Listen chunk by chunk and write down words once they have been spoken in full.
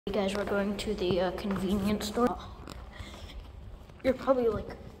You guys, we're going to the convenience store. You're probably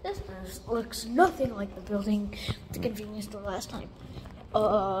like, this looks nothing like the building at the convenience store last time.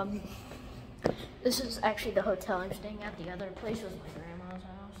 This is actually the hotel I'm staying at. The other place was my grandma's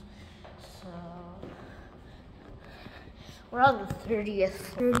house. So we're on the 30th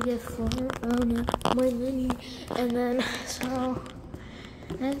floor. Oh no, my money. And then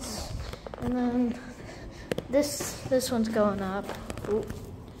this one's going up. Ooh.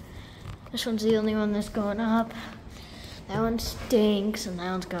 This one's the only one that's going up. That one stinks, and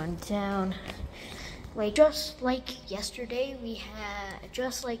that one's going down. Wait, just like yesterday, we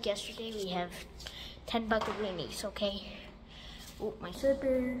have 10 buckaroonies, okay? Oh, my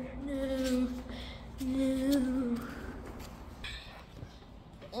zipper. No.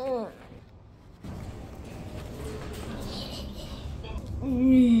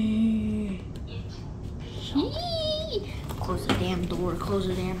 Close the damn door, close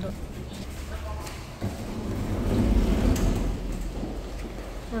the damn door.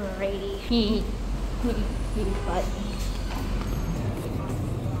 Alrighty. But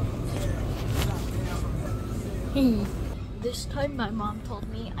this time my mom told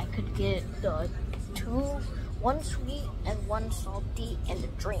me I could get one sweet and one salty and a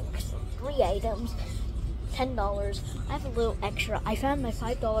drink. So 3 items, $10. I have a little extra. I found my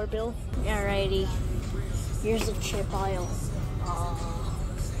 $5 bill. Alrighty. Here's the chip aisle.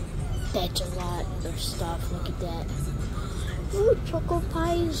 That's a lot of stuff. Look at that. Ooh, choco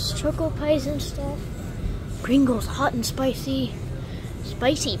pies and stuff. Pringles, hot and spicy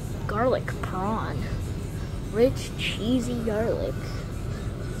garlic prawn. Rich, cheesy garlic.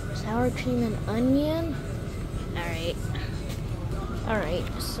 Sour cream and onion. Alright,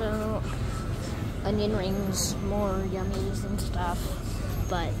 so onion rings, more yummies and stuff.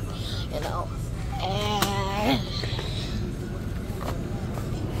 But, you know,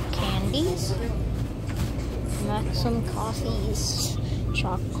 candies. Some coffees,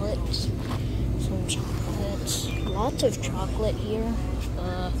 chocolates, some chocolates, lots of chocolate here,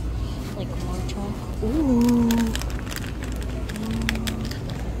 like more chocolate. Ooh.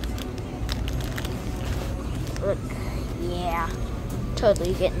 Look, yeah,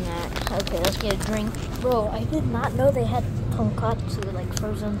 totally getting that. Okay, let's get a drink. Bro, I did not know they had tonkatsu, like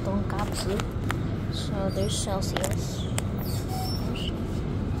frozen tonkatsu. So there's Celsius.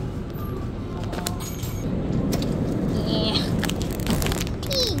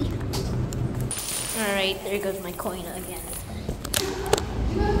 Alright, there goes my coin again.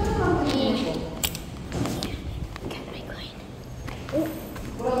 Got my coin.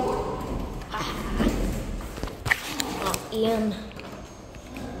 Oh, Ian.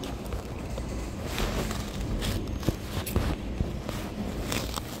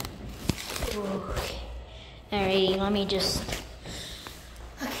 Okay. Alrighty, let me just...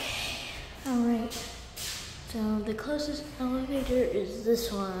 Okay. Alright. So the closest elevator is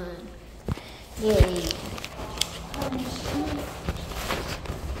this one. Yay.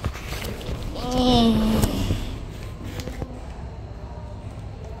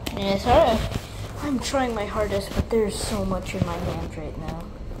 And it's hard. I'm trying my hardest, but there's so much in my hands right now.